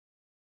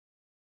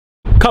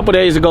couple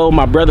days ago,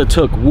 my brother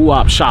took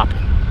WooWop shopping,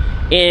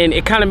 and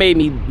it kind of made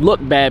me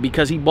look bad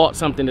because he bought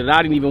something that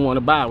I didn't even want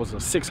to buy. It was a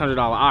 $600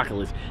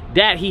 Oculus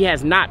that he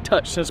has not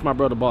touched since my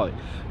brother bought it.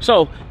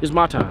 So it's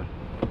my time.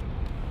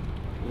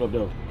 What up,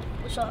 though?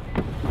 What's up?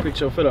 Pick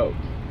your fit up.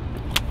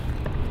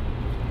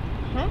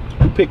 Huh?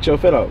 Who picked your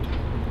fit up?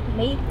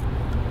 Me.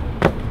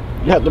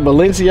 You got the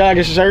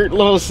Balenciaga shirt,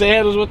 little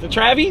sandals with the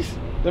Travis,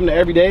 them the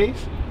everydays.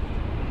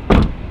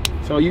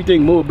 So you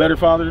think Moo a better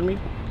father than me?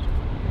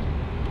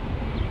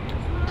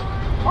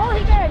 All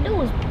he gotta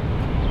do is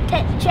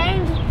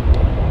change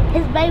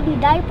his baby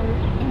diaper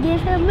and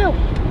give him milk.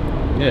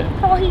 Yeah.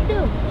 That's all he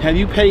do. Have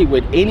you paid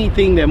with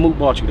anything that Moo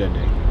bought you that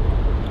day?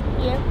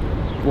 Yeah.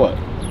 What?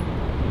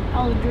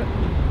 Those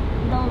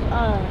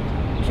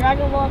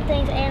Dragon Ball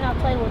things, and I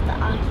play with the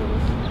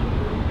Oculus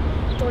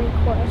 3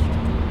 Quest.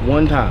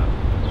 One time.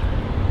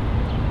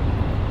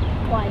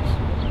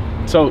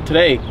 Twice. So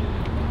today,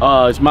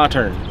 it's my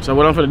turn. So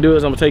what I'm gonna do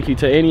is I'm gonna take you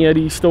to any of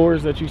these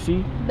stores that you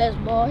see. Best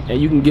Boy.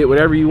 And you can get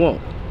whatever you want.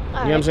 You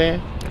know what I'm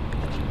saying?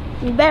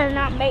 You better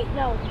not make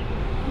no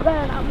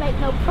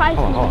price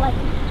limit like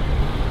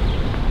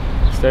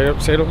Stay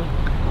up, say it over.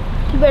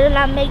 you better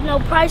not make no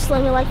price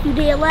limit like you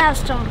did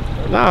last time.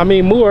 Nah, I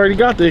mean Moo already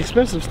got the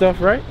expensive stuff,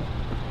 right?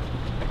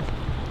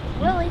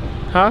 Really?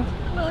 Huh?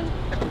 Really?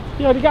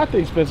 You already got the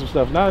expensive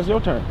stuff. Now it's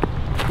your turn.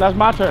 Now it's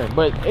my turn.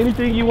 But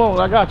anything you want,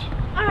 I got you.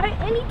 Alright,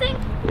 anything?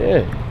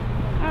 Yeah.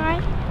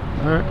 Alright.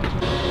 Alright.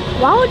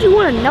 Why would you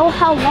want to know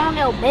how long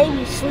your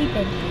baby's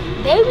sleeping?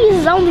 Babies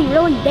is only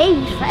really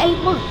babies for 8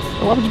 months.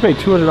 Why would you pay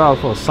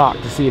 $200 for a sock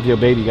to see if your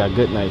baby got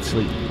good night's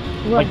sleep?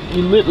 Right. Like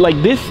you like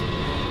this,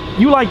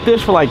 you like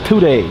this for like 2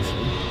 days.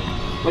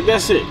 Like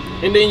that's it.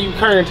 And then you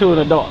turn into an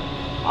adult.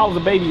 I was a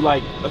baby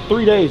like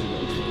 3 days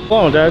ago. Come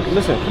on, Dad.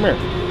 Listen, come here.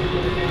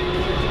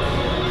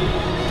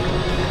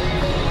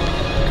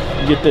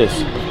 You get this.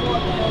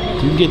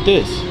 You can get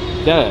this.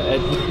 Dad, at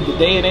the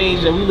day and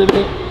age that we living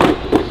in,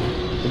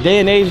 the day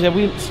and age that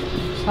we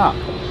stop.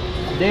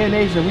 The day and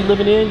age that we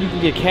living in, you can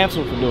get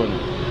canceled for doing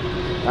it.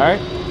 Alright?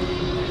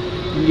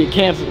 You can get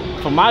canceled.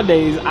 For my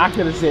days, I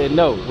could have said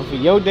no. But for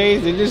your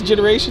days in this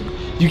generation,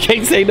 you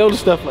can't say no to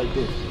stuff like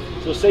this.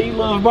 So say you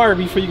love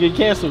Barbie before you get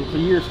canceled for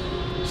years.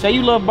 Say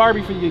you love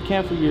Barbie before you get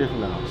canceled years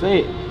from now.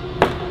 Say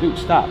it. Dude,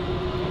 stop.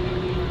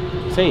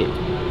 Say it.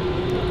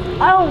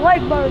 I don't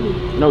like Barbie.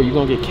 No, you're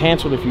gonna get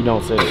canceled if you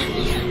don't say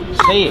it.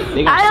 Say it.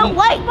 They gonna I don't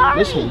like Barbie.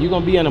 Listen, you're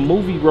gonna be in a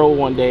movie role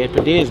one day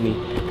for Disney,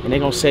 and they're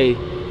gonna say,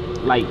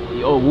 like,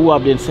 oh,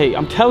 WooWop didn't say it.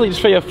 I'm telling you, it's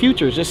for your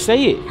future. Just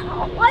say it. I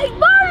don't like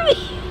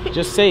Barbie.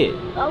 Just say it.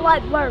 I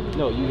like Barbie.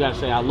 No, you gotta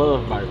say I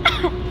love Barbie.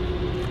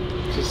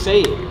 Just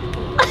say it.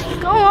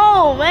 Come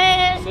on,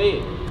 man. Say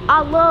it.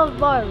 I love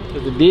Barbie.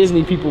 Because the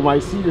Disney people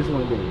might see this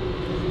one day.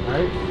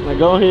 Alright? Now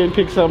go ahead and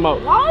pick something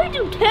out. Why would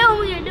you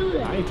tell me to do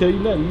that? I ain't tell you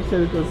nothing. You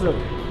said it yourself.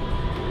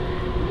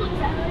 Look, they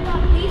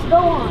got the Beast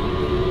Gohan.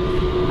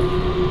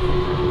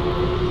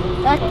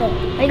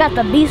 They got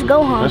the Beast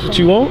Gohan. That's what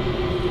you want?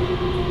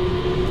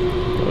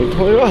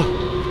 $20.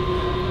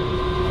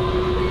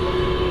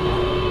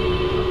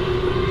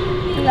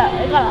 They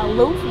got a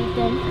Luffy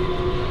thing.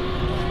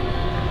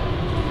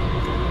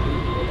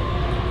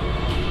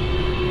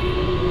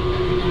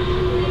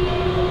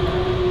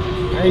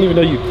 I didn't even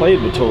know you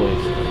played with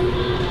toys.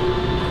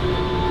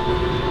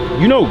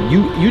 You know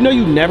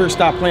you never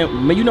stop playing.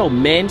 You know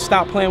men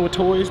stop playing with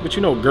toys, but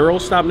you know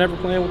girls stop never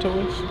playing with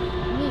toys.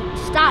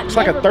 Stop. It's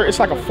like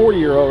a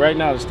 40-year-old right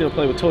now that still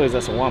play with toys.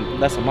 That's a woman.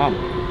 That's a mama.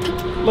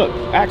 Look,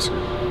 ask her.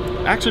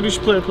 Ask her, do she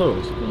play with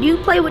toys? You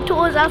play with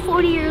toys at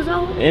 40 years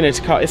old? And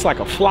it's like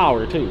a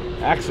flower too.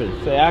 Ask her.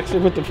 Say, ask her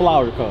what the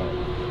flower called.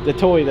 The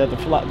toy that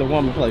the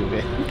woman played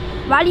with.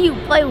 Why do you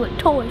play with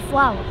toy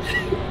flowers?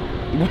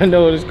 You wanna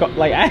know what it's called?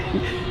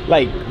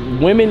 Like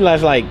women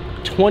that's like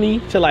 20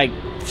 to like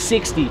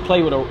 60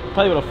 play with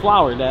a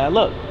flower, Dad.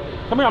 Look,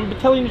 come here, I'm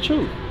telling you the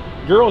truth.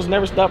 Girls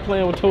never stop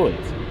playing with toys.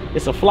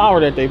 It's a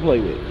flower that they play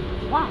with.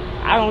 Why?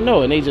 I don't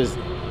know, and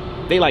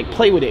they like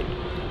play with it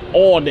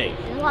all day.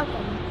 It's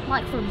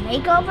like for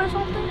makeup or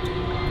something?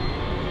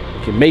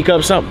 You can make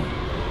up something.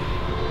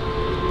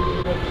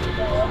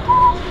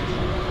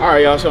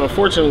 Alright, y'all, so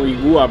unfortunately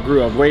WooWop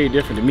grew up way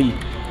different than me.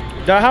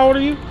 Dad, how old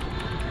are you?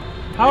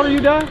 How old are you,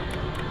 Dad?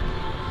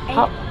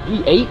 8.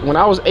 He 8? When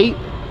I was 8,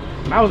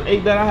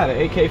 Dad, I had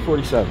an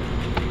AK-47.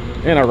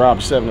 And I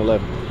robbed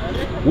 7-Eleven.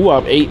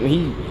 WooWop 8, and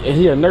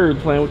he a nerd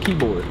playing with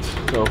keyboards.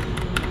 So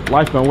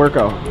life gonna work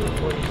out.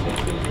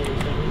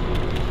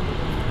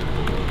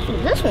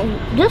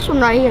 This one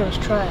right here is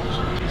trash.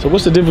 So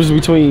what's the difference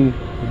between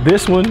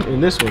this one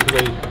and this one?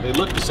 They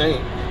look the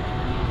same.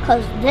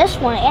 Cause this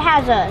one, it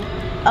has a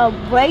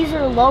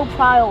Razer low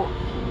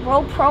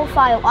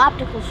profile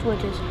optical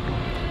switches,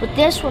 but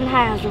this one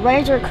has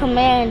Razer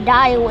command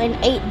dial and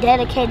 8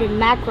 dedicated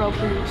macro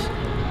keys.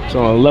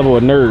 So on a level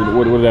of nerd,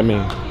 what does that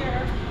mean?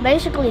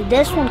 Basically,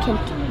 this one can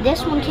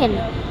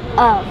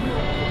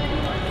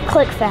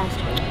click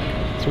faster.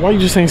 So why you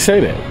just ain't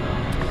say that?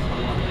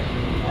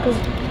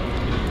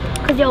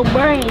 Cause your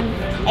brain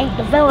ain't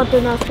developed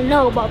enough to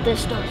know about this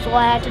stuff, so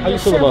I had to How you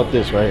just feel about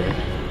this right here?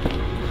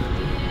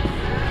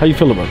 How you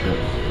feel about that?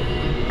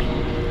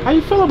 How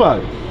you feel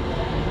about it?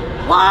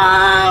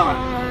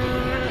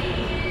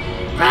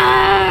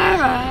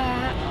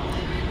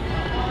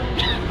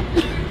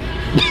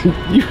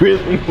 You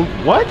really,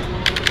 what?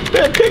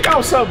 Man, pick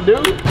out something,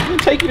 dude. It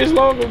didn't take you this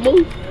long to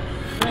move.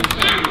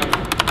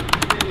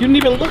 You didn't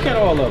even look at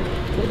all of them.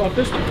 What about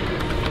this one?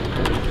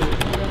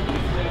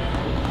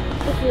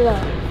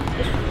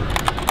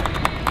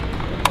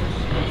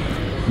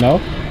 No?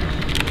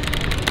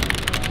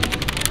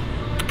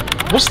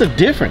 What's the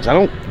difference? I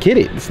don't get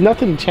it. It's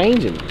nothing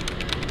changing.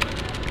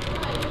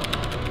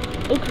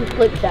 You can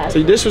click that.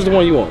 See, this was the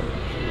one you want.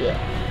 Yeah.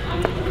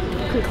 You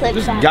can click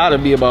This that. gotta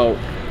be about,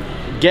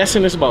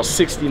 guessing it's about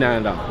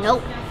 $69.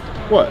 Nope.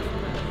 What?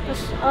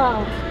 It's,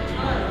 oh,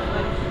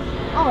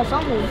 it's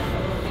only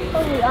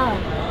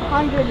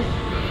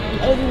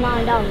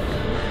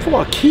 $189.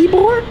 For a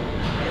keyboard?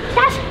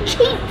 That's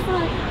cheap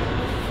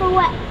for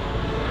what?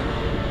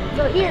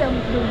 The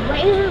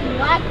Razer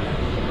Black.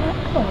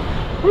 Oh,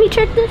 let me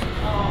check this.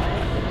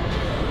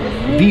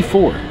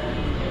 V4.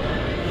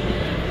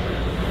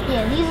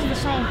 Yeah, these are the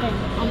same thing.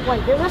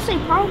 Wait, does that say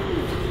Pro?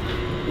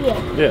 Yeah.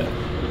 Yeah.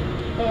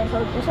 Yeah, so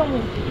it's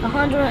only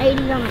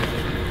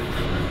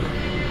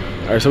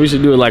 $180. Alright, so we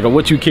should do it like a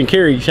what you can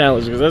carry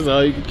challenge, because that's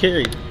all you can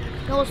carry.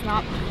 No, it's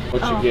not.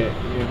 What you get, you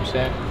know what I'm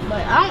saying?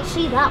 But I don't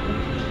see that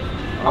one.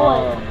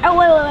 Oh,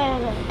 wait.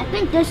 I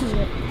think this is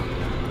it.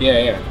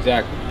 Yeah,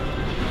 exactly.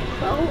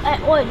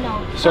 Wait,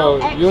 no. So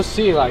you'll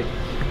see, like,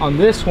 on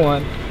this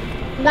one,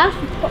 That's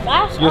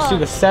you'll see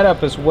the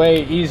setup is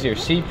way easier.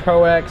 See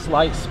Pro X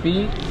Light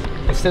Speed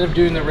instead of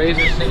doing the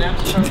Razer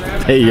Synapse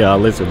program. Hey y'all,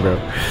 listen, bro.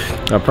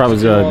 I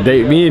promise y'all,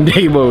 me and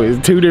Davo is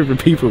two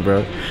different people,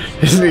 bro.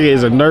 This nigga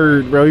is a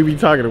nerd, bro. He be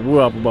talking to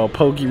WooWop about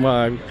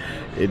Pokemon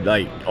and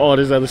like all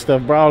this other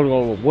stuff, bro. I don't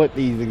know what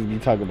these niggas be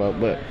talking about,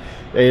 but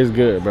it is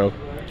good, bro.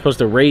 You're supposed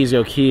to raise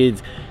your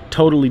kids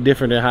totally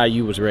different than how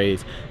you was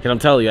raised. Cause I'm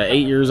telling you, at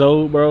 8 years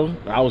old, bro,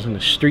 I was in the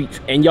streets.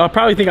 And y'all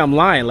probably think I'm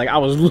lying. Like I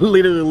was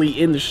literally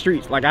in the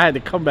streets. Like I had to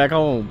come back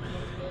home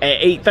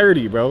at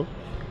 8:30, bro.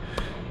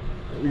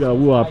 We got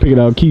WooWop picking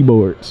out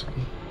keyboards.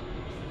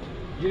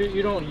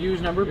 You don't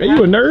use number pad? Are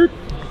you a nerd?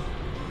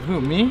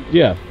 Who, me?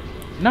 Yeah.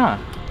 Nah.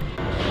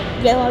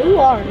 Yeah, well, you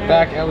are a nerd.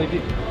 Back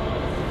LED.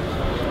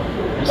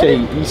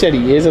 You said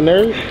he is a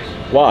nerd?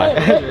 Why?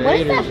 What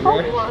is that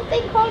Pokemon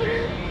thing called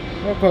again?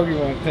 What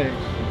Pokemon thing?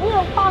 In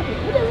your pocket.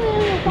 What is it in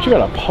your But pocket? you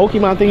got a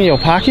Pokemon thing in your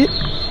pocket?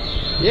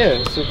 Yeah,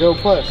 it's a Go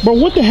Plus. Bro,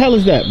 what the hell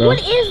is that, bro? What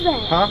is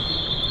that? Huh?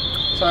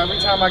 So every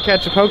time I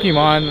catch a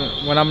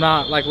Pokemon, when I'm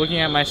not like looking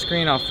at my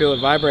screen, I'll feel it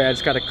vibrate. I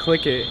just gotta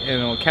click it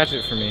and it'll catch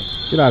it for me.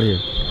 Get out of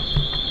here.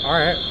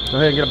 Alright. Go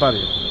ahead and get up out of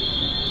here.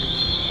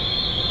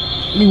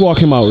 Let me walk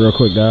him out real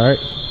quick,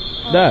 alright?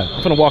 Dad,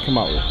 I'm finna walk him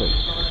out real quick.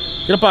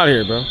 Get up out of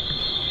here, bro.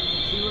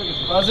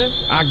 Buzzing?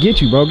 I get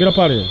you, bro. Get up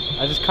out of here.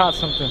 I just caught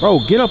something.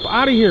 Bro, get up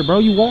out of here, bro.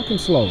 You walking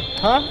slow.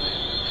 Huh?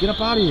 Get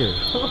up out of here.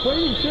 What are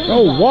you doing?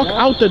 Bro, walk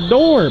out the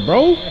door,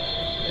 bro.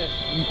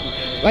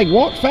 Like,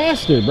 walk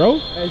faster,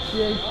 bro.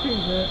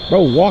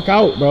 Bro, walk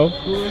out, bro.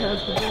 I mean,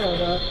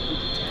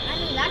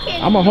 I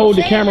can't I'ma hold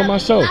the camera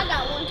myself. I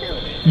got one too.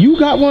 You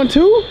got one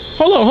too?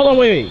 Hold on,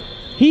 wait.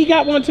 He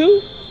got one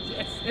too?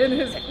 It's in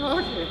his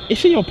pocket.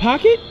 It's in your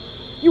pocket?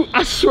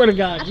 I swear to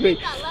God, I you think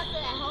I left it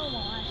at home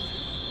on.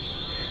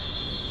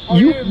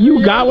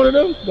 You got one of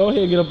them? Go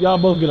ahead, get up. Y'all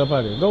both get up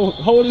out of here. Go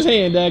hold his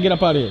hand, Dad. Get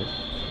up out of here.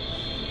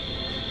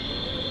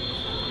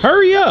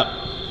 Hurry up.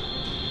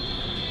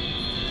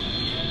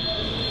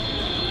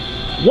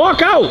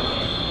 Walk out.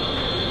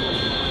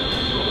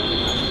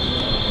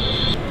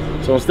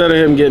 So instead of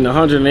him getting a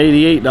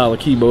 $188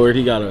 keyboard,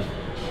 he got a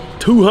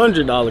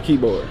 $200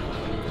 keyboard.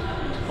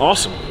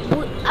 Awesome.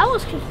 I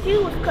was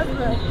confused because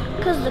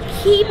the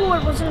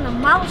keyboard was in the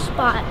mouse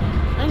spot,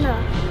 and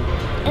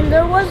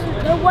there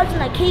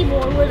wasn't a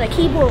keyboard where the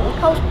keyboard was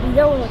supposed to be.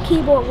 There was a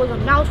keyboard where the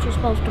mouse was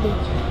supposed to be.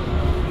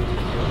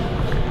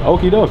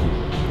 Okie dokie,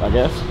 I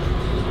guess.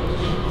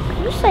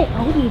 Did you say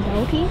okie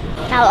dokie?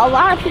 Now a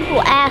lot of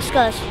people ask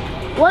us,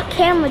 what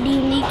camera do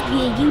you need to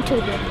be a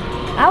YouTuber?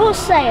 I will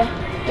say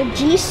the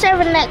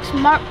G7X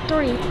Mark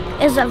III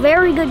is a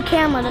very good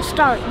camera to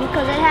start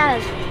because it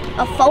has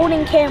a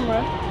folding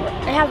camera.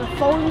 It has a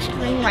folding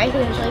screen right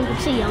here so you can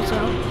see also.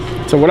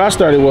 So what I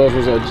started was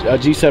a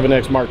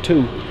G7X Mark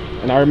II,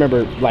 and I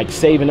remember like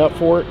saving up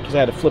for it because I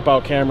had a flip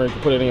out camera to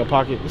put it in your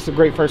pocket. It's a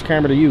great first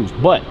camera to use,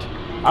 but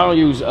I don't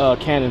use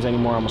Canons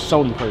anymore. I'm a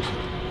Sony person.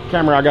 The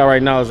camera I got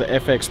right now is an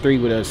FX3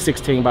 with a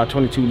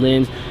 16x22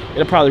 lens.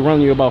 It'll probably run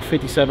you about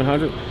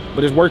 5,700,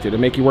 but it's worth it. It'll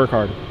make you work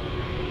harder.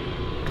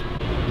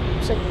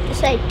 So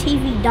it's a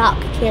TV dock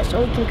kit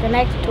so we can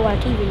connect it to our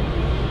TV.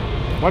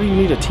 Why do you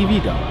need a TV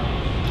dock?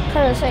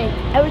 Because it's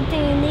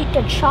everything you need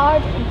to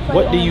charge and play.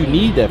 What do you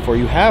need that for?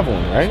 You have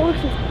one, right? So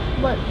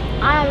but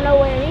I don't know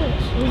where it is.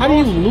 How do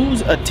you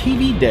lose a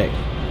TV deck?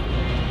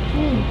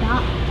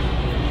 Dock.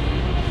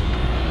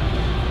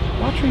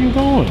 Watch where you're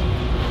going.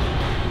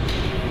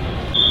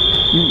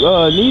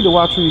 You need to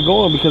watch where you're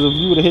going because if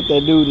you would have hit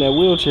that dude in that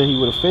wheelchair, he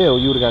would have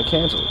failed. You would have got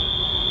canceled.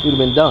 You would have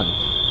been done.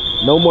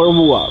 No more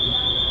WooWop.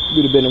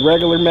 You'd have been a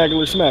regular,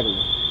 megler, smuggler.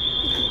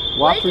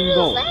 Watch where you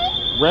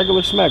going.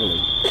 Regular, smuggler.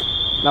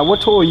 Now,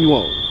 what toy you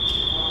want?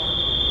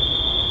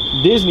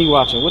 Disney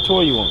watching. What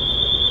toy you want?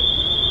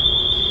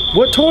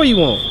 What toy you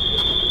want?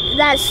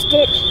 That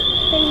Stitch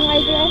thing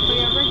right there. For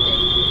your birthday.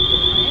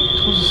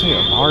 Supposed to say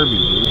a Barbie,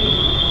 dude.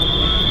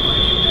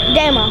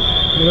 Demo.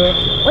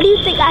 Yeah. What do you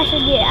think I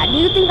should get? Do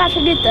you think I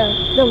should get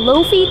the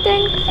Luffy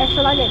thing, or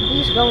should I get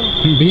Beast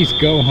Gohan? Beast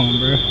go home,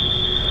 bro.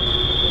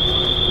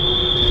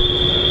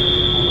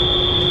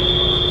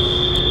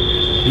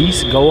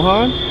 Beast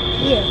Gohan?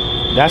 Yeah.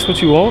 That's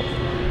what you want?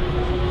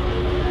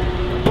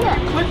 Yeah.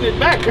 Putting it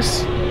back.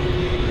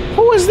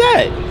 Who is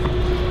that?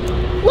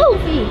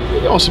 Luffy.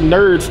 You on some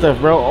nerd stuff,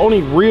 bro.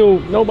 Only real,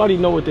 nobody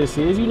know what this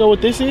is. You know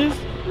what this is?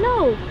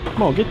 No.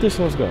 Come on, get this,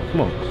 let's go.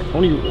 Come on.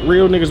 Only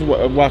real niggas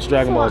watch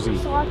Dragon Ball Z.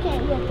 So I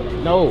can't get it.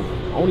 No,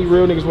 only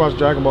real niggas watch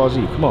Dragon Ball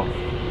Z. Come on.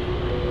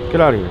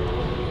 Get out of here.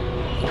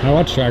 I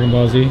watch Dragon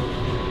Ball Z.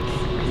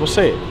 Well,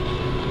 say it.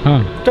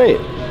 Huh? Say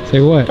it. Say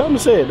what? Tell them to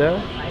say it,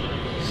 Dad.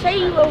 Say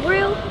you a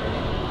real.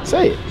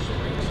 Say it.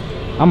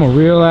 I'm a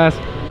real ass.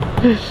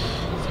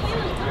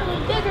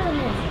 Bigger than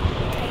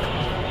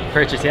this.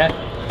 Purchase yet?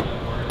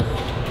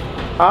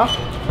 Huh?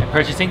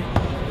 Purchasing?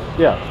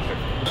 Yeah.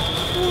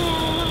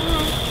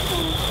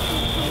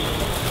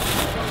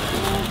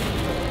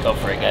 Go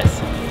for it, guys.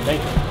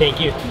 Thank you. Thank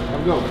you.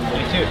 I'm going.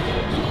 You too.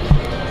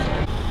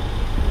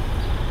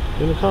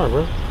 In the car,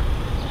 bro.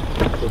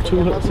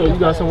 So you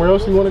got somewhere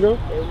else you want to go?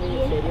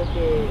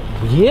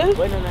 Yeah?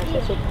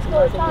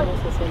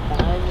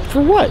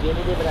 For what?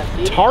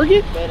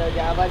 Target?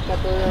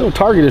 No,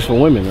 Target is for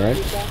women, right?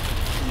 You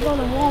go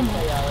to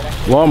Walmart.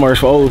 Walmart's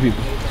for old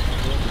people.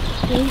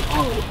 Then you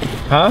old.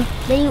 Huh?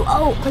 Then you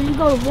old, because you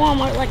go to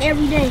Walmart like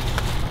every day.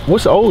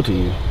 What's old to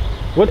you?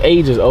 What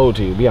age is old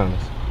to you, be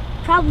honest?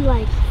 Probably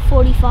like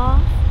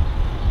 45.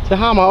 So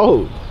how am I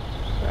old?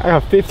 I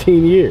got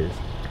 15 years.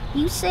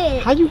 You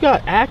said. How you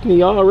got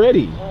acne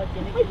already?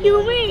 What do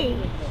you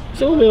mean?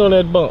 Zoom in on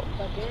that bump.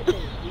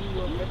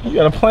 You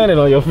got a planet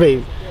on your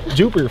face.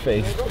 Jupiter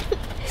face.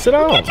 Sit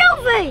down. Get your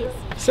face.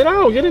 Sit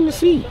down. Get in the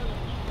seat.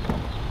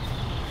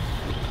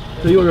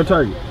 So you want to go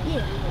Target?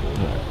 Yeah.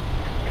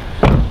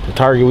 To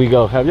Target we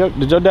go.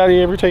 Did your daddy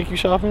ever take you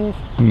shopping?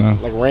 No.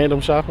 Like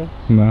random shopping?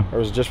 No. Or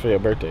was it just for your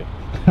birthday?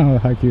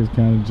 Haki was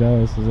kind of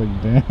jealous. I was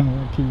like, damn,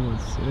 Haki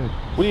was sick.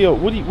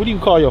 What do you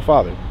call your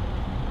father?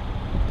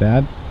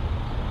 Dad?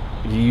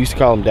 You used to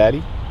call him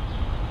daddy?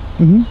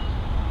 Mm-hmm.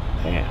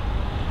 Damn.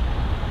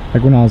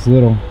 Like when I was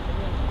little.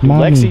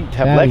 Mommy,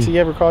 Have Lexi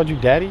ever called you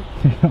daddy?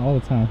 all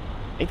the time.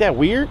 Ain't that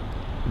weird?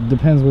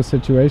 Depends what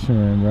situation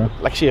we're in, bro.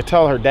 Like she'd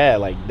tell her dad,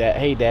 like,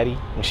 hey daddy,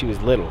 when she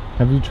was little.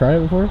 Have you tried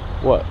it before?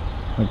 What?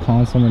 Like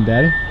calling someone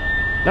daddy?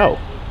 No.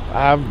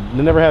 I've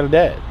never had a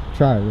dad.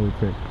 Try it really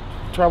quick.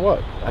 Try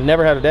what? I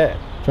never had a dad.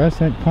 Try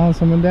calling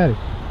someone daddy.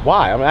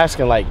 Why? I'm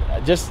asking, like,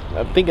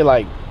 I'm thinking,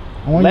 like,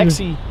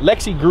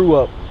 Lexi grew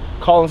up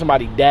calling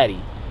somebody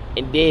daddy,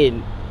 and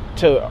then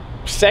to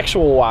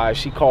sexual wise,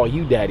 she called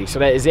you daddy.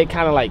 So is it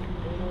kind of like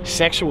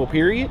sexual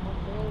period?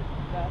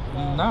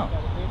 No.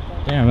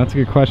 Damn, that's a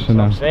good question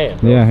though. I'm saying,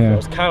 bro. Yeah, yeah. So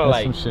it's kind of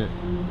like, some shit.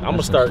 I'm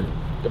gonna start.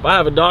 If I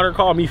have a daughter,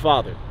 call me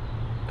father,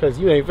 cause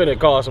you ain't finna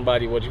call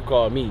somebody what you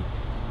call me.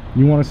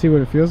 You want to see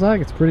what it feels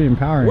like? It's pretty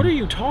empowering. What are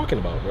you talking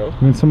about, bro?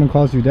 When someone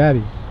calls you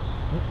daddy.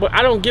 But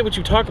I don't get what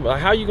you talking about.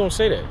 How are you gonna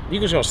say that?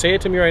 You just gonna say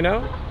it to me right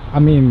now? I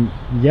mean,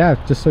 yeah,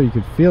 just so you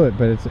could feel it,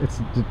 but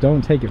it's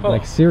don't take it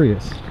like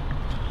serious.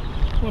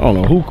 I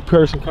don't know who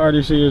person car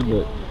this is,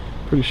 but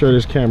pretty sure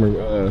this camera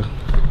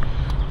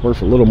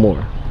worth a little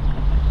more.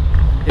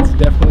 It's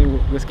definitely,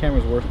 this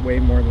camera's worth way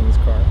more than this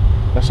car.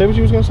 Now say what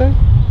you was gonna say.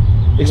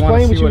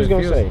 Explain what you was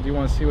gonna say. Do you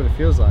want to see what it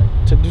feels like?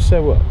 To just say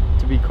what?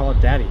 To be called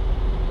daddy.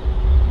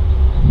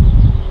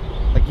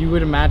 Like you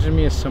would imagine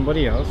me as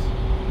somebody else.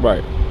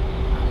 Right.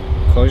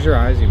 Close your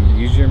eyes, you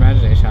use your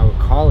imagination. I would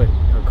call it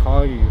or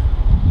call you,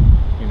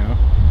 you know,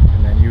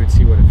 and then you would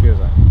see what it feels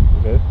like.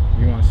 Okay.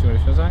 You want to see what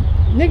it feels like?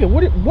 Nigga,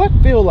 what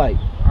feel like?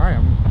 All right,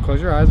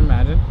 close your eyes,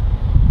 imagine.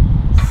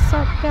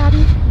 Suck,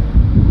 daddy.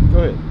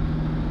 Go ahead.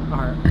 All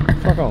right.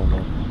 Fuck on, bro.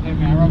 Hey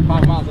man, I run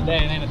 5 miles a day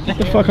and ain't a thing.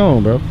 Get the fuck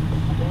on, bro.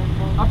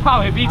 I'll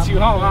probably beat you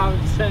home, I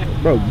would say.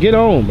 Bro, get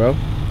on, bro.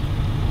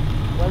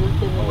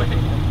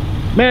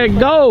 Man,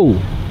 go.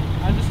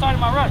 I just started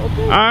my run. All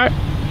right.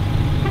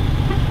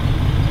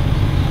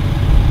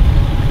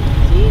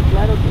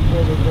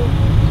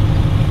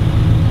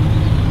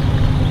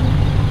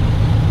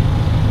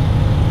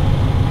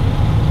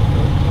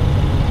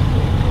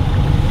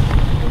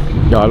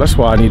 Y'all, that's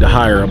why I need to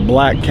hire a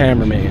black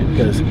cameraman,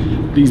 because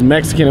these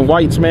Mexican and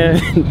whites,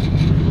 man,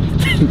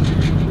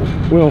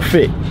 we don't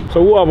fit.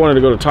 So WooWop wanted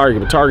to go to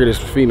Target, but Target is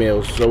for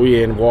females, so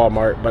we in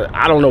Walmart. But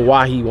I don't know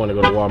why he wanted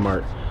to go to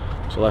Walmart,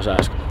 so let's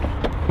ask him.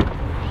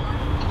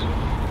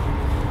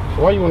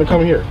 So why you want to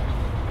come here?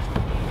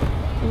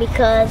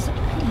 Because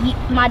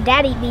my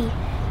daddy be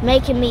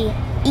making me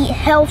eat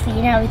healthy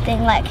and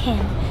everything like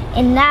him.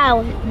 And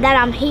now that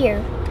I'm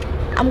here,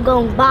 I'm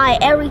going to buy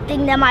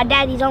everything that my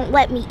daddy don't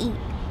let me eat.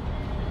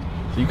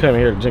 So you came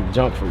here to drink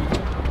junk food?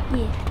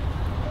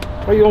 Yeah.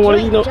 Why you don't want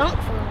to eat no? Junk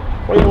food.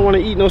 Why you don't want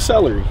to eat no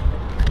celery?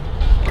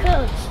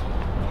 Cause.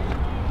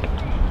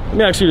 Let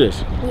me ask you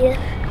this. Yeah.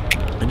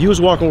 If you was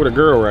walking with a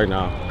girl right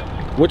now,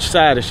 which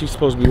side is she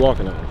supposed to be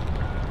walking on?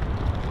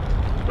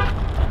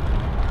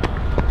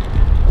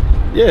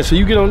 Yeah, so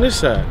you get on this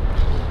side.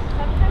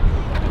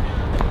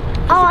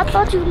 Oh, I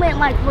thought you meant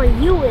like where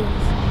you is.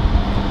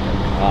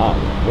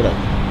 Whatever.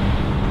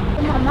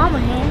 Where my mama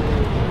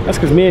hand. That's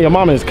because me and your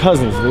mama is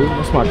cousins, dude.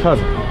 That's my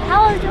cousin.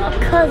 How are your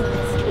cousins?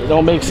 It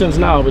don't make sense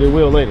now, but it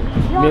will later.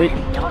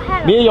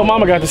 Me and your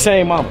mama got the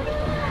same mama.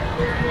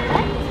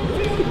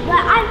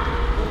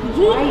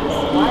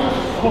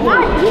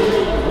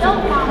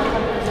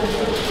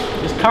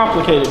 It's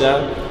complicated,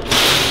 Dad.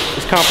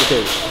 It's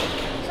complicated.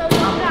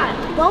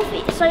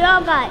 So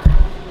y'all got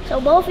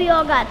both of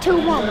y'all got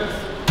two mamas.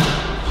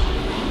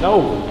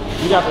 No,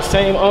 you got the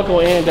same uncle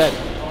and daddy.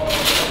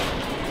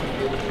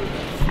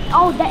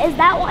 Oh, is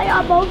that why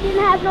y'all both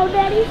didn't have no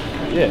daddy?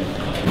 Yeah.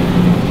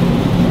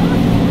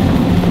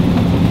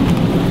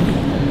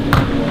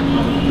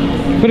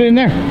 Put it in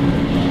there.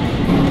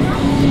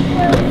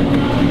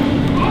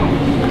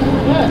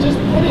 Yeah, just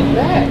put it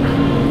back.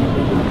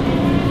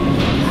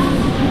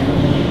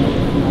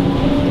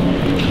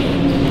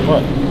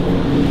 What?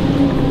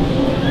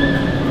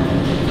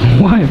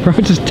 Why, bro?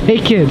 Just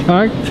take it,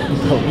 dog.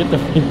 Bro, get the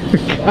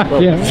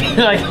God, yeah.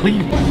 like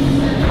leave.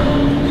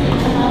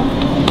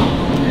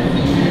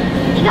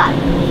 You got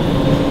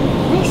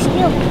nice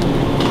skill.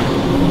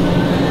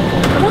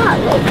 Come on,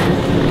 look.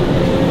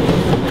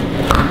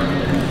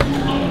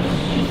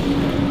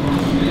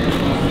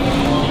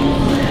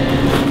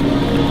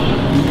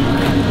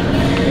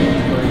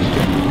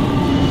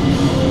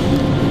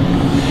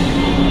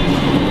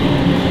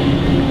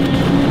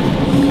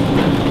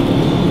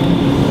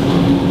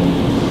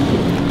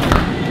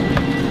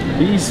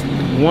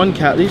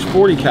 These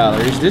 40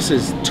 calories. This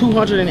is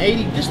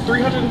 280. This is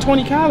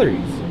 320 calories.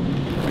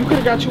 You could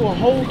have got you a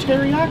whole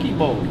teriyaki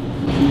bowl.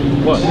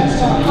 What?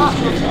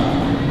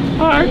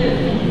 All right.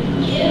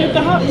 Get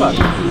the hot pot.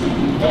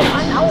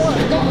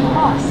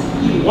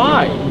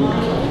 Why?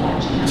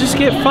 Just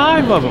get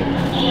 5 of them.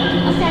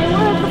 Okay,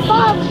 one for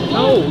 5.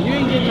 No, you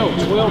ain't getting no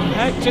 12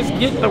 pack. Just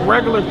get the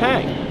regular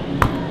pack.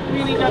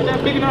 You ain't got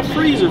that big enough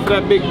freezer for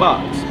that big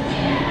box.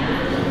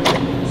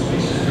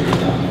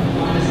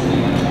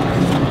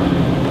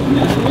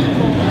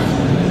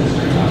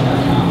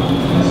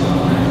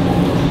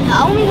 The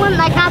only one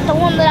I got, the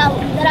one that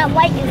I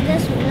like is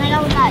this one, and I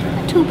only got a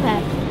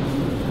 2-pack.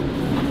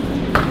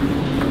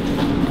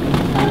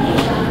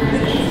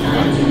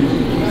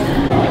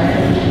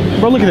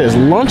 Bro, look at this.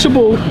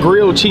 Lunchable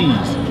grilled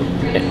cheese.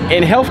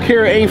 And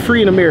healthcare ain't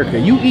free in America.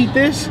 You eat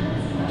this,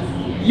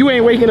 you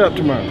ain't waking up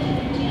tomorrow.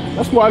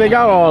 That's why they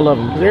got all of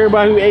them. Because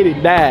everybody who ate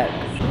it died.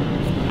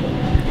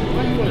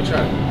 Why do you want to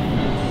try it?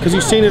 Because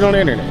you've seen it on the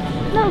internet.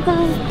 No,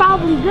 because it's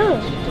probably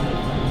good.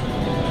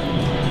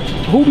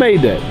 Who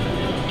made that?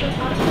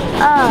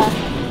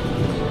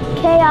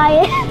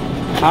 KIS.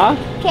 Huh?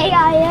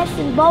 KIS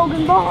and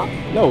Logan Paul.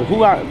 No,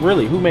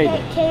 who made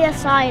it?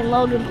 KSI and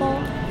Logan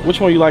Paul. Which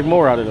one you like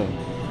more out of them?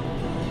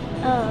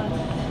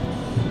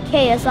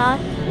 KSI.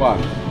 Why?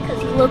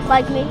 Because he looked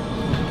like me.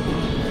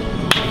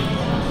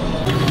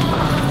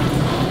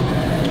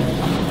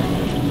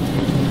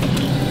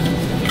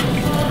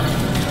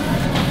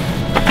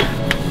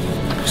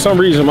 For some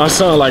reason, my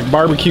son like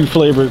barbecue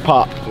flavored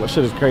pop. That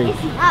shit is crazy.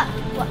 It's not.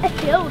 It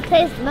don't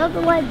taste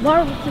nothing like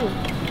barbecue.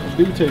 It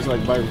do taste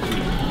like barbecue.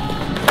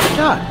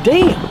 God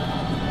damn.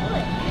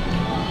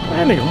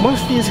 That nigga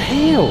musty as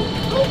hell.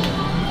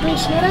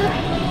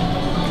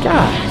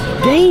 God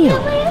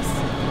damn.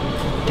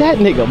 That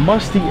nigga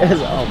musty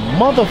as a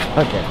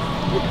motherfucker.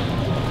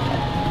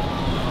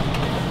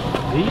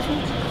 These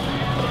ones?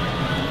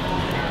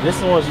 This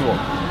is the ones you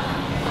want.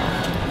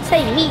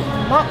 Say meat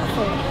monk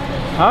food.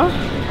 Huh?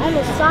 On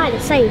the side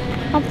it say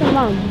something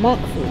about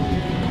monk food.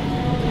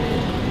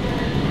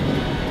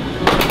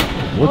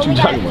 What you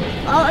talking about?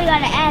 All we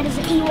gotta add is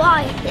an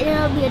EY, and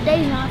it'll be a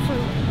Dejan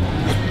food.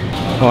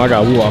 Oh, I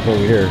got WooWop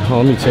over here.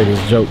 Oh, let me take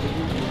this joke.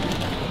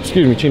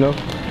 Excuse me, Chino.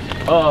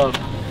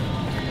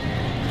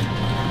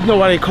 You know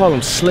why they call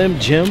him Slim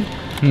Jim?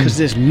 Because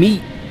this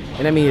meat,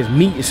 and that means his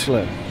meat is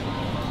slim.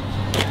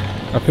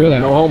 I feel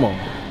that. No homo.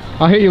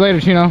 I'll hit you later,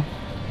 Chino.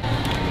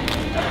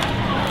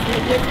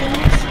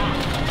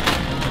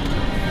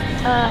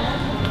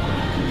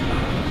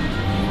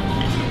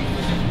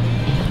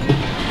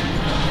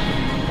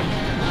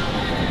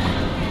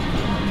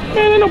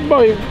 Man, ain't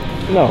nobody.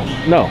 No,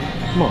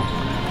 come on.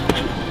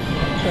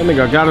 That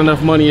nigga got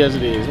enough money as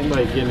it is.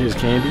 Nobody getting his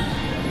candy.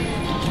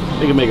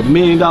 Nigga make $1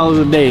 million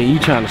a day. You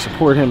trying to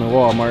support him in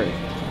Walmart?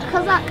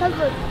 Cause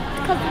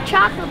the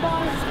chocolate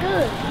bar is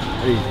good.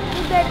 Hey.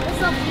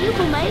 It's up to you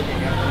to make.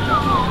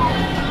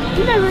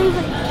 You never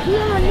even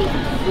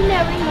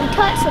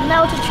touch some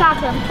melted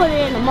chocolate and put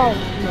it in the mold.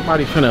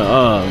 Nobody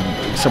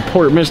finna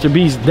support Mr.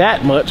 Beast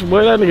that much.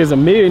 Boy, that nigga's a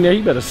millionaire.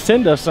 He better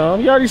send us some.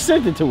 He already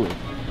sent it to him.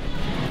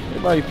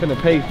 Nobody finna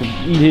pay to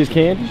eat his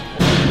candy.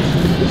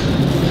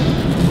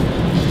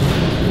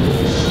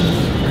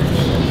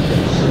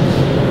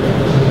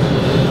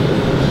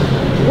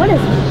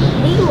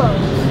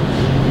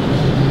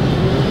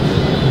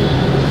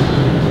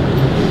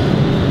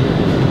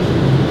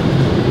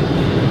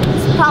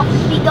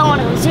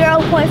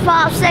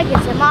 1.5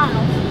 seconds in my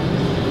house.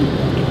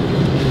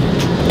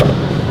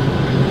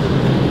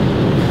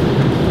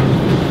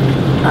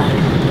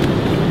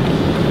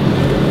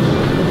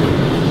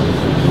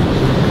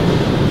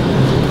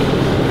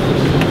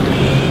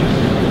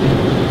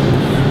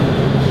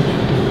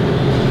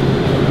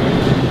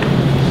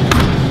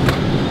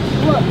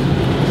 Look.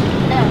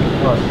 There.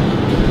 What?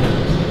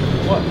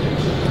 What?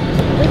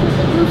 This is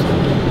the juice.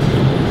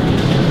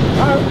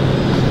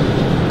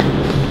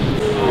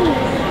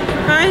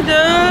 Hi,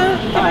 Doug.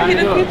 Can I get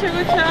a Doug. picture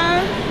with y'all?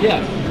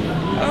 Yeah.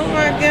 Oh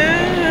my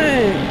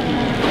God.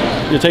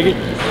 You take it?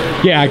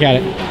 Yeah, I got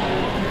it.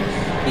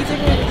 You take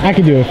it? I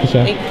can do it for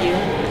sure. Thank you.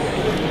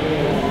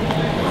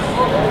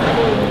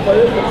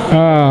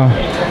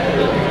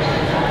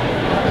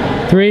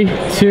 3,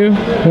 2,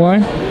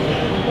 1.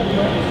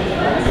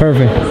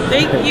 Perfect.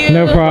 Thank you.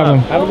 No problem.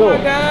 Have a Oh good my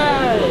one.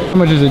 God. How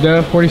much is it,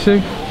 Dove?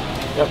 46?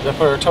 Yep, that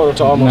for a total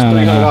to almost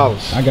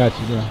 $300. I got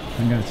you, bro.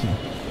 I got you.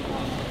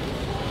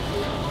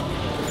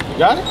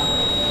 Got it?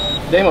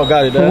 Damo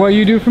got it, For what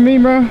you do for me,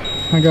 bro,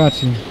 I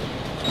got you.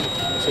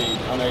 See,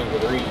 I'm able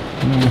to read.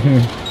 Right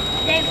here.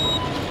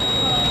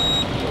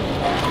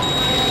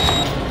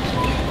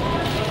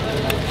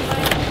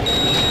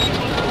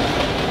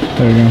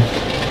 There we go.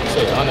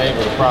 Say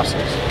unable to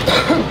process.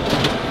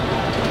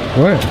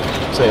 What?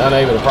 Say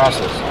unable to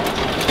process.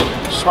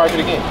 Swipe it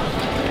again.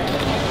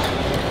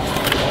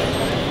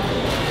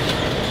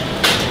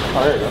 Oh,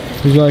 there you go.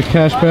 Would you like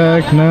cash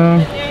back?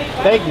 No.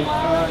 Thank you.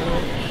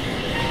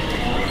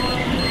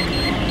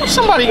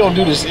 Somebody gonna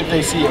do this if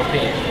they see your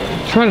pen.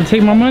 Try to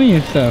take my money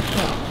and stuff.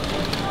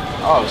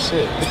 Oh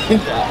shit.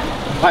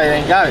 I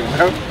ain't got it,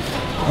 bro.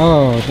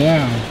 Oh,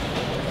 damn.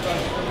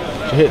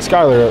 Hit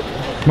Skylar up.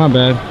 My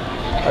bad.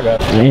 I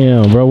got it.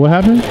 Damn, bro. What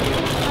happened?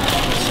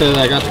 Said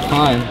I got the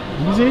fine.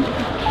 Easy.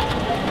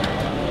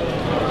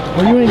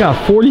 Well, you ain't got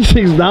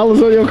 $46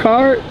 on your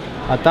card?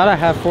 I thought I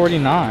had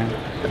 49.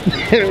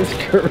 It's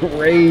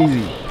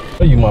crazy.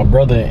 You my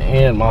brother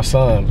and my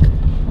son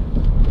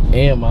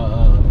and my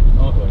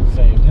uncle at the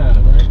same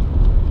time, right?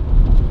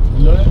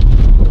 You know that?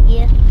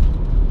 Yeah.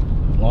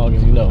 As long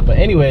as you know. But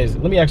anyways,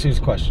 let me ask you this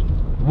question.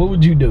 What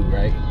would you do,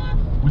 right?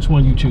 Which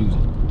one you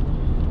choosing?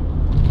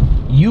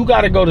 You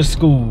gotta go to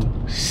school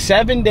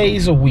 7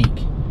 days a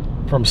week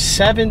from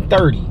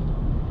 7:30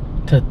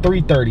 to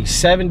 3:30,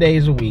 7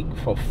 days a week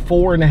for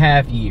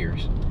 4.5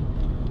 years.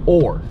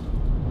 Or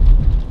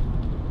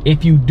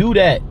if you do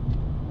that,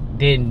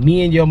 then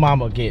me and your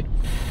mama get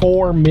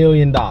 $4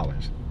 million.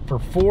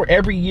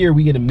 Every year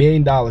we get $1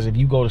 million if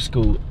you go to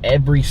school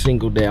every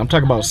single day. I'm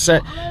talking about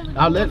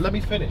let me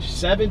finish.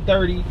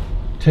 7:30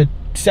 to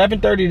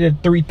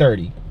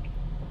 3:30.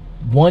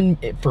 One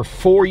for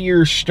 4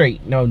 years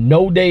straight.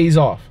 No days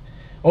off.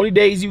 Only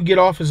days you get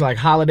off is like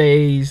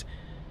holidays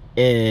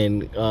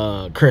and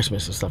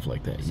Christmas and stuff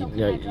like that. You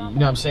know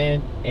what I'm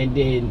saying? And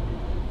then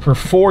for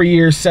 4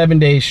 years, 7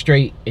 days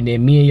straight, and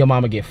then me and your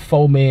mama get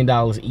 $4 million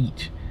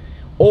each.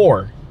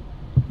 Or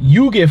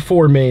you get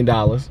 $4 million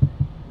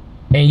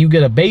and you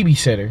get a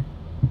babysitter,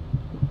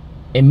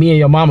 and me and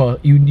your mama,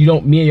 me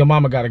and your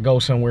mama gotta go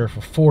somewhere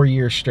for 4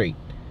 years straight.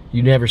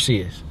 You never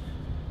see us.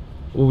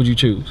 What would you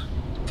choose?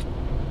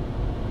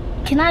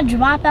 Can I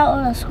drop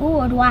out of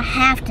school or do I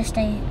have to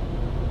stay?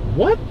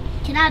 What?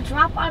 Can I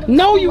drop out of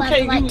No, school you after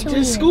can't. like You 2 just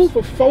years? school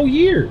for 4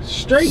 years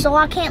straight. So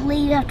I can't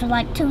leave after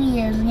like 2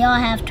 years and y'all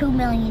have $2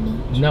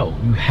 million each. No,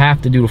 you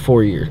have to do the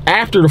 4 years.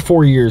 After the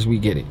 4 years, we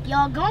get it.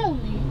 Y'all gone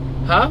then.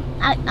 Huh?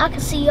 I can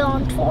see y'all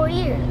in 4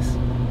 years.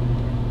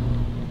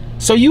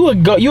 So you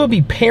would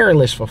be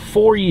parentless for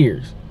 4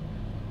 years.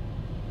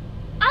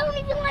 I don't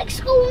even like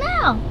school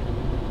now.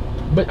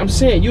 But I'm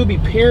saying you would be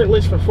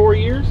parentless for 4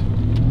 years?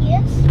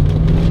 Yes.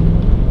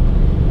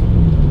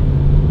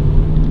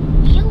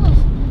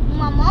 When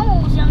my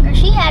mama was younger,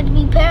 she had to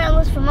be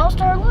parentless for most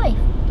of her life.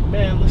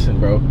 Man, listen,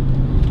 bro.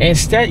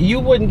 Instead, you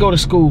wouldn't go to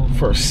school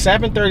for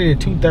 7:30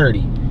 to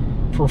 2:30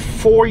 for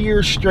 4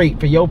 years straight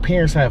for your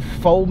parents to have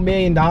 $4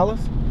 million?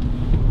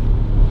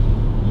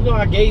 You know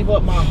I gave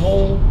up my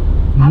whole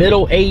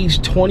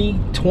middle-aged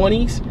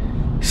 20s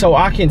so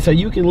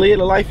you can live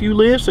the life you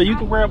live, so you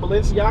can wear a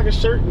Balenciaga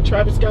shirt and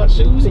Travis Scott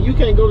shoes, and you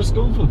can't go to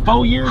school for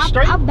 4 years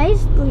straight? I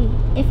basically,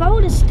 if I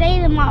would have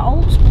stayed in my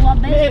old school, I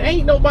basically... Man,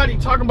 ain't nobody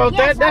talking about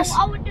yes, that.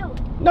 I would do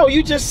it. No,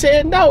 you just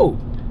said no.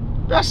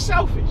 That's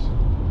selfish.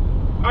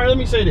 All right, let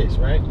me say this,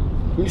 right?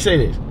 Let me say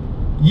this.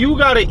 You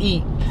gotta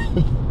eat.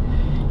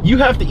 You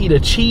have to eat a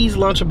cheese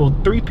Lunchable,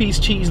 3-piece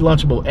cheese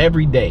Lunchable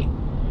every day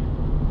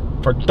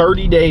for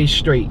 30 days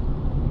straight.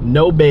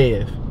 No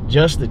bev,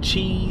 just the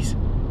cheese,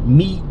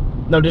 meat.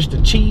 No, just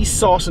the cheese,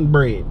 sauce, and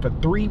bread for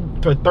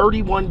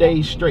 31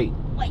 days straight.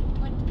 Like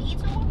the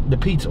pizza one? The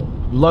pizza,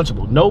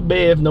 Lunchable, no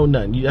bev, no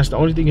nothing. That's the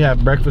only thing you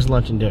have: breakfast,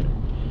 lunch, and dinner.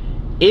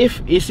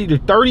 If it's either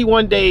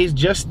 31 days,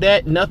 just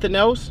that, nothing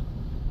else,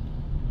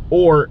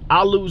 or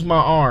I'll lose my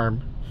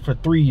arm for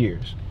 3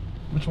 years.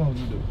 Which one would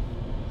you do?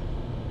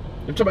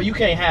 I'm talking about you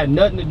can't have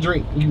nothing to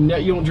drink. You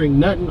don't drink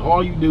nothing.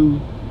 All you do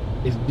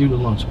is do the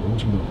Lunchable.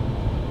 What you doing?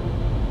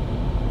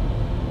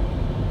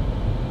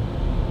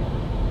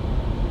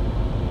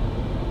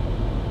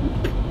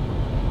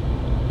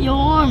 Your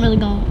arm is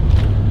gone.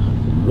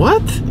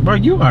 What? Bro,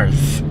 you are...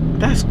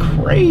 That's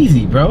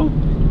crazy, bro.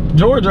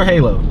 George or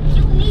Halo?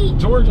 You need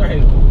George or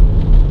Halo?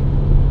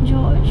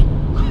 George.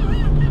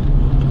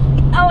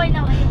 Oh, wait,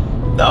 no,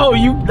 Halo. No,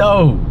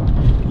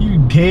 you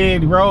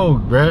dead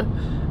rogue, bruh.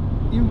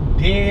 You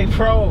dead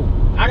rogue.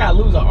 I gotta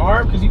lose an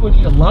arm because you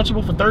wouldn't eat a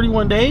Lunchable for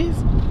 31 days?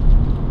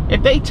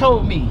 If they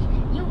told me...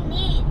 You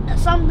need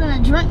something to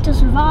drink to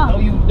survive. No,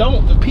 you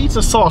don't. The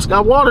pizza sauce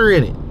got water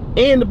in it.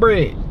 And the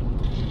bread.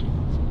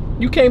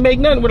 You can't make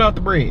nothing without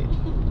the bread.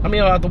 I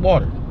mean, without the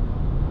water.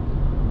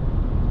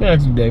 Let me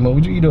ask you, Damo,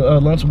 would you eat a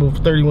Lunchable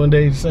for 31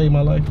 days to save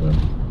my life, bro?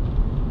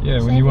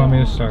 Yeah, when you want me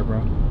to start,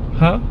 bro.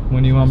 Huh?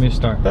 When you want me to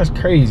start. That's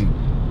crazy.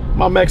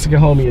 My Mexican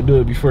homie would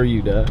do it before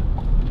you, dog.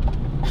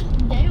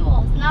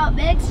 Damo's not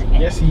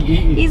Mexican. Yes, he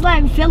is. He's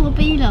like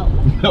Filipino.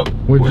 No.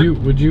 Would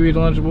you eat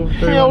Lunchable for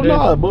 31 Hell days?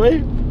 no,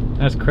 boy.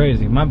 That's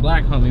crazy. My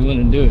black homie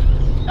wouldn't do it.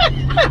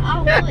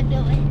 I would do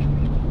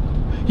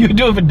it. You would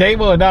do it for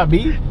Damo and not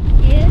me?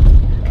 Yeah.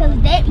 Because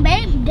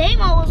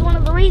Damo was one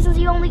of the reasons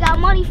you only got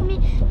money from me.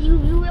 You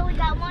really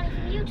got money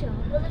from YouTube.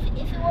 Because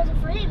if it wasn't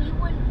for him, you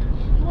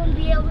wouldn't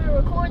be able to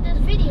record this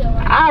video,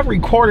 right? I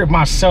recorded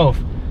myself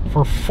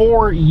for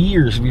 4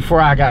 years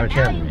before I got a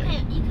Now camera.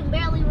 you can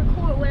barely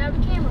record without a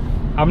camera.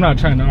 I'm not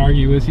trying to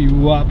argue with you,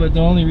 WooWop, but the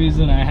only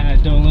reason I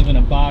don't live in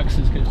a box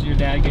is because your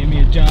dad gave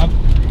me a job.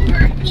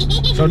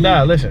 So,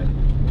 Dad, listen.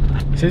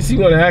 Since you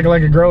want to act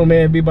like a grown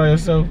man and be by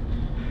yourself,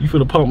 you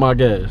finna pump my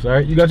gas, all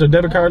right? You got your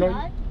debit card on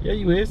you? Yeah,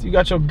 you is. You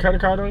got your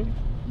credit card on you?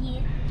 Yeah.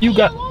 You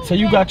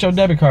got your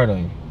debit card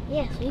on you?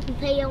 Yeah, so you can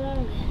pay your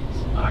own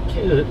gas. I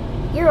could.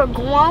 You're a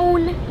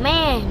grown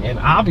man. And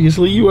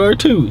obviously you are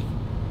too.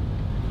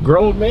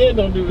 Grown men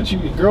don't do what you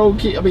even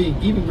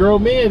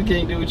grown men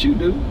can't do what you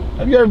do.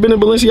 Have you ever been in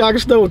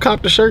Balenciaga store and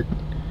copped a shirt?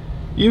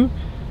 You?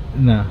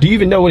 No. Do you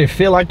even know what it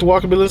feel like to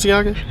walk in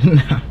Balenciaga?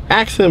 No.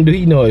 Ask him, do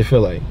he know what it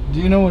feel like? Do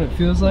you know what it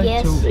feels like?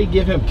 Yes. They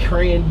give him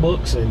crayon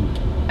books and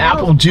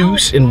apple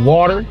juice and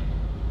water.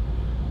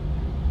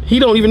 He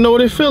don't even know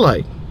what it feel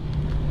like.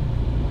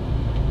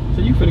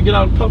 So you finna get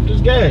out and pump this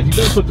gas. You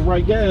better put the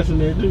right gas in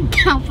there too.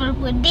 I'm finna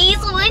put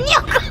diesel in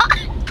your car.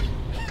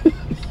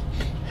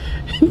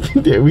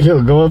 Yeah, we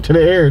gonna go up to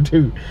the air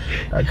too.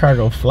 Our car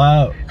gonna fly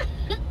out.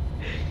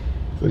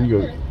 So you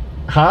go,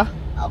 huh?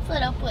 I'm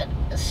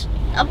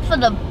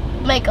finna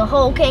make a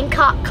whole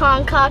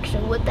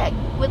concoction with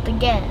the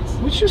gas.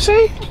 What you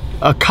say?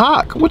 A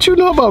cock? What you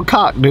know about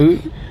cock,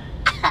 dude?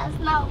 That's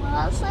not what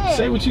I said.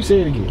 Say what you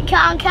said again.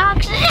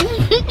 Concoction.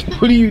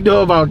 What do you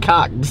know about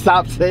cock?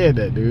 Stop saying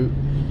that, dude.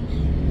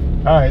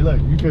 All right, look,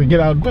 you gonna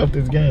get out and pump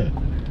this gas.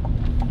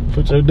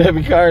 Put your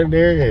debit card in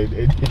there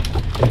and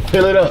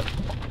fill it up.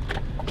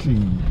 You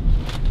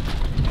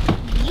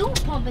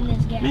pumping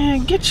this gas.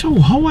 Man, get your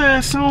whole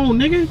ass on,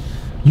 nigga.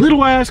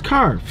 Little ass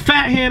car,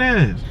 fat head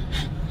ass.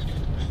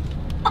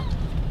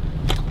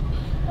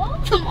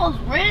 What's the most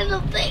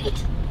random thing?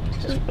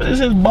 What is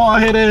this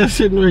bald head ass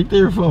sitting right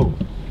there for?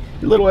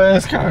 Little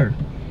ass car.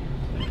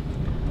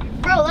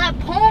 Bro, that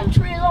palm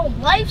tree is on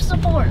life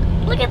support.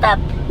 Look at that.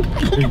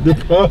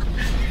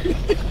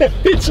 That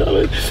bitch on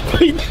it.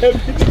 Wait, that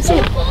bitch is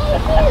on.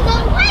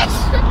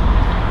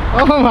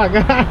 Oh my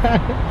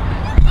god.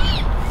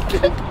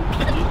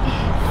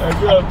 Alright,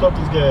 you gotta pump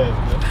this gas,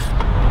 man.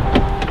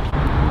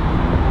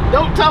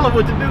 Don't tell him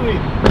what to do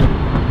here.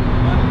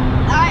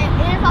 Alright,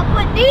 and if I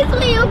put diesel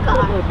in your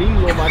car. Put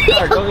diesel in my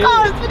car. Go ahead.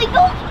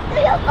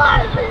 Your car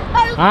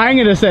I ain't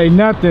gonna say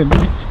nothing.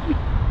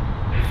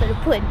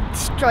 gonna put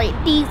straight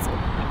diesel.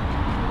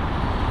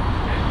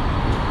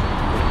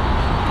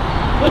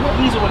 Put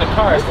diesel in the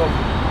car. It's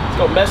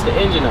gonna mess the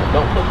engine up.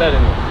 Don't put that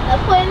in there. I'm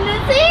putting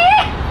this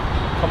here.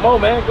 Come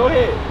on, man. Go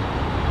ahead.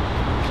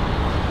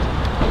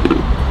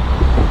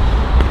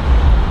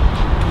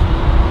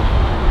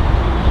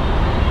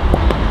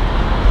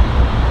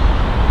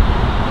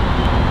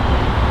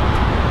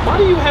 Why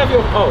do you have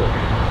your phone?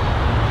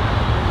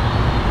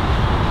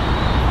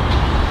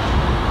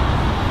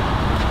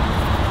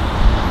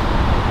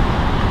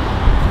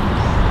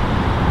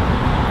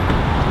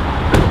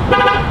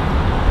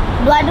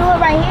 Do I do it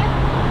right here?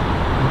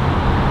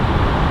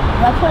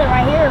 Do I put it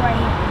right here or right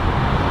here?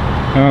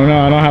 I don't know,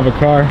 I don't have a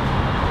car.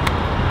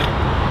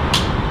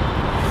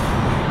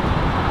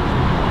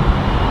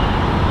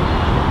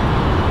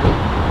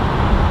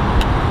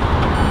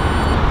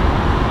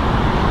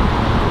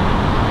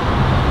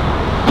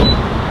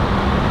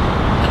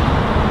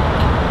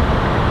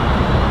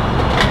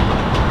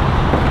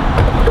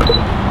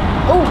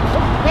 Oh,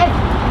 heavy.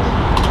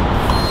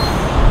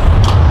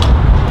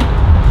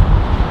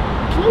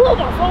 Can you hold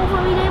my phone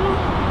for me, Damo?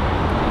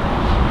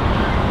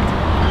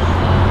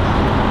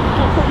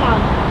 I'll put my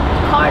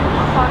card in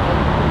my pocket.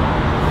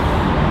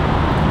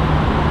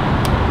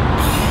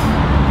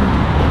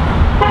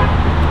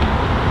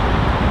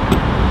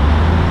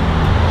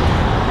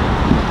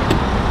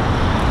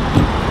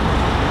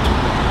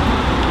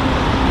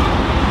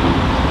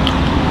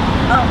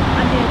 Oh,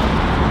 I did.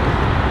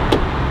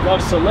 You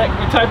gotta select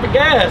your type of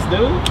gas,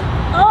 dude.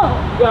 Oh,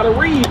 You gotta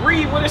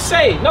read what it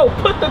say. No,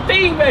 put the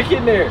thing back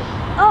in there.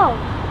 oh.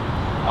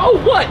 Oh,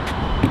 what?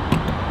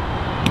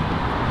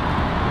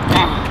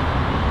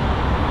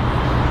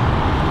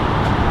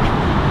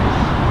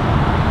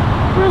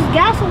 There's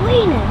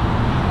gasoline in.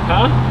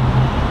 Huh?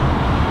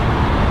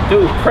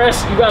 Dude,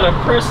 you gotta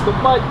press the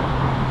button.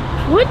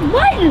 What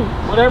button?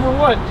 Whatever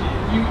one.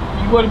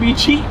 You wanna be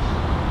cheap?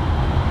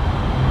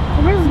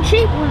 Where's the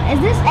cheap one? Is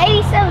this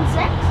 87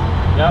 cents?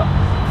 Yep.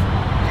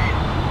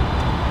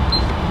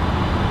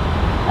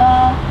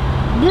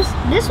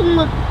 This one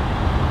look.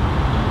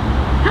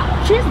 How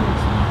much is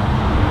this?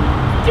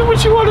 Do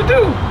what you wanna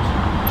do.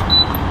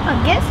 I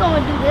guess I'm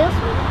gonna do this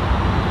one.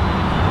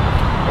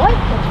 What?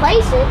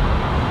 Replace it?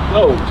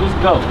 Go, just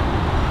go.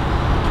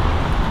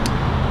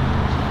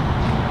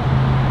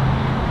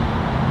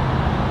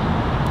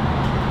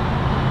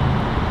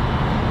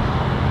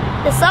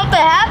 Is something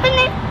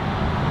happening?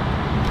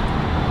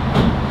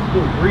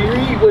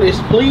 Read what is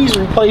please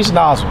replace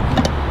nozzle.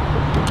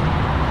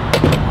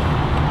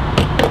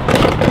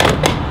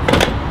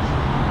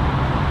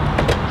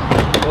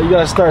 Well, you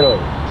gotta start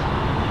over.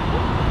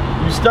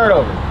 You start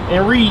over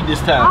and read this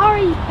I time.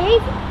 already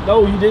paid for it.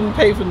 No, you didn't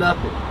pay for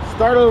nothing.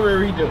 Start over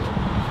and redo it.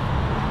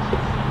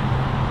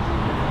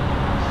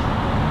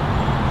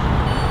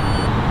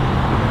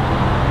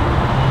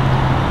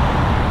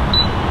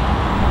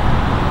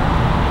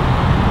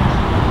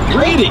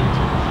 Read it.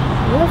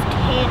 Left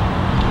hand.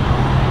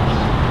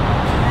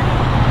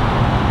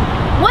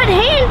 What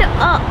hand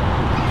up?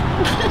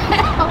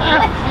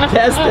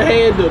 That's the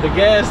handle, the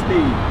gas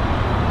thing.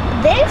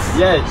 This?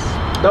 Yes.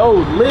 No,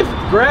 lift,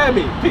 grab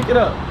it, pick it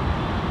up.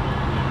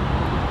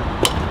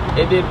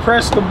 And then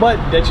press the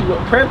button that you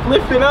want.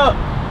 Lift it up.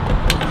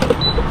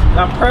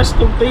 Now press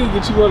the thing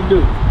that you want to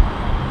do.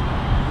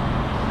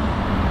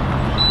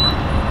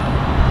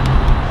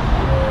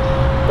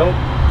 Don't.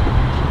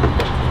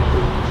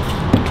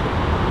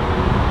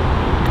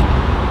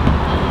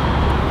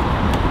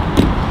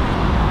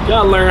 You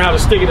gotta learn how to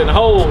stick it in the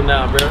hole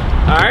now, bro.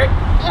 Alright?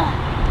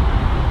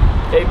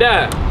 Hey,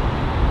 Dad.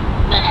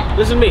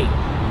 Listen to me.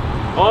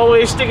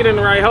 Always stick it in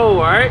the right hole,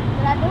 alright?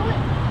 Did I do it?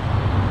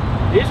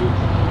 Did you?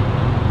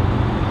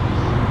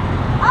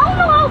 I don't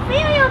know how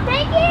feel your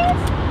thing is.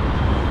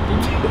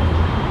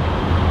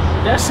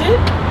 That's it?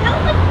 No,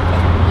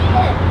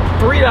 yeah.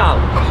 $3.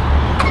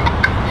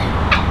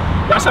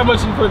 That's how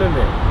much you put in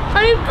there.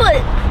 Let me put.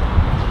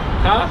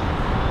 Huh?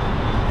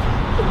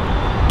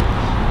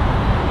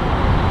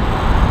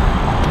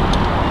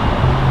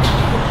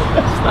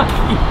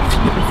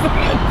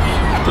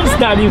 It's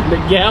not even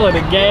a gallon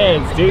of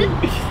gas, dude.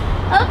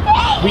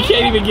 Okay. We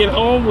can't even get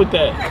home with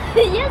that.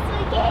 Yes, we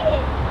can.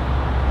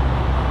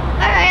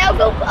 Alright, I'll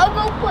go put a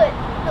little bit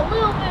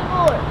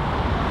more.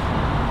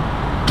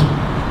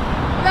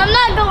 And I'm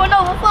not going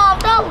over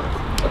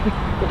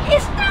 $5.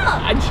 It's not.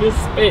 I just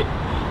spent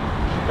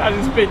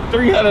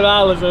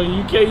 $300 on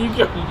you.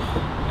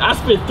 I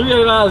spent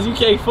 $300. You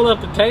can't fill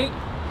up the tank.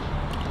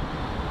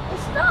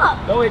 It's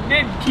not. No, it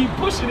didn't. Keep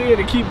pushing in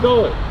and keep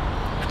going.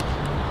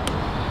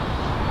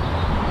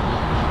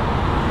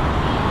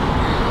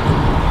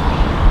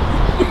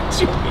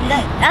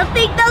 I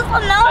think that's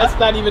enough. That's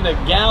not even a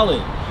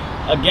gallon.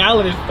 A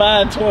gallon is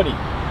 $5.20.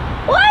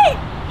 What?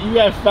 You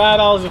got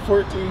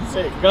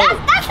 $5.14. Go.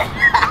 That's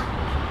enough.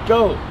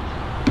 Go.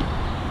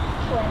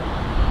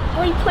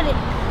 Where you put it?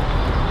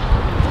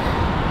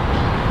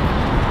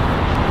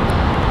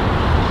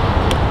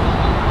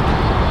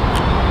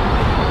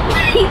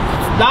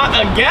 Not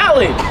a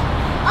gallon.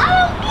 I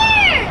don't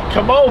care.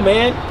 Come on,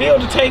 man. Fill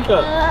the tank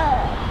up.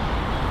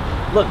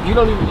 Look, you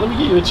don't even. Let me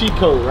give you a cheat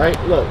code, right?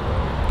 Look.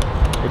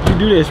 If you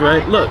do this,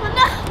 right? Look.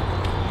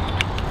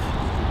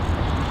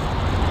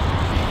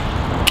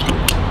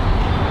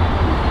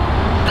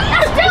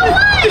 That's still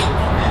what?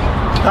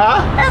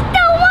 Huh? That's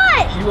still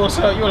what? You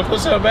want to put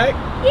something back?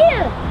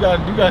 Yeah.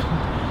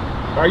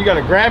 Or you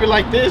gotta grab it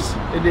like this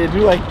and then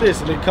do like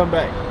this and then come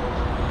back.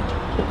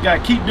 You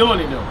gotta keep doing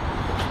it though.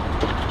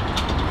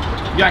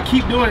 You gotta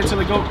keep doing it till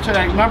that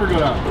number go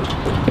down.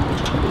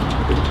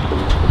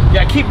 You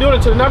gotta keep doing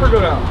it till the number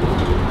go down.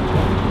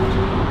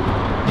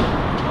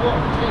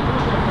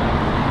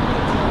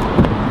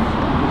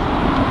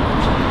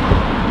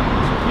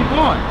 Keep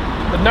going.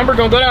 The number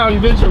gonna go down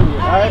eventually,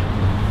 alright?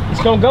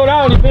 It's gonna go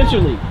down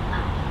eventually.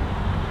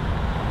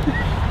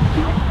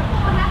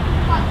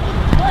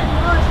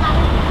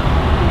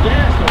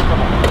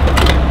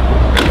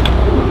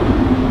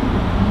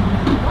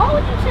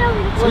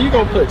 So you're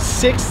gonna put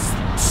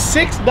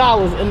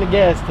 $6 in the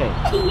gas tank.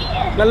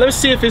 Yeah. Now let's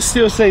see if it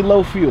still say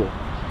low fuel.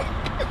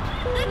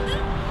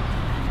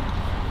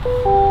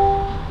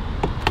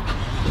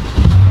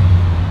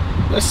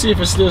 Let's see if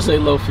it still say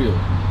low fuel.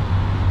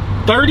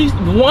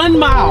 31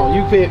 mile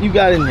you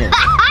got in there.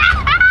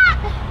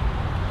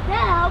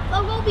 Yeah,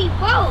 I'm gonna be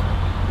broke.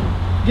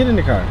 Get in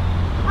the car.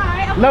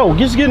 Alright. No,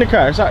 just get in the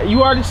car. Sorry,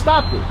 you already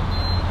stopped it.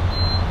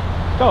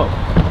 Go.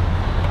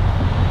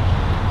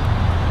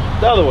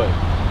 The other way.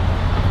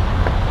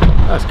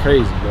 That's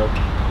crazy, bro.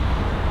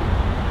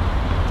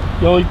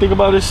 You only think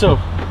about this show.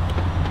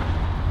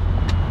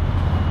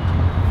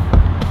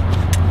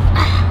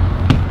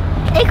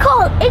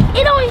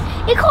 It only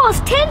It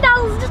costs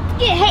 $10 just to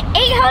get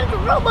 800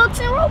 Robux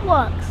in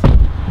Roblox.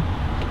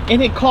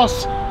 And it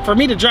costs, for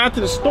me to drive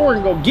to the store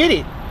and go get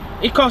it,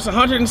 it costs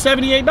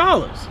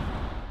 $178.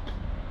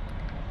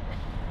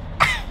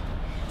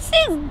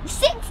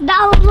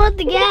 $6 worth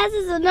of gas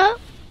is enough.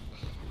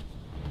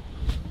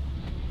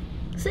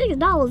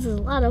 $6 is a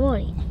lot of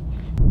money.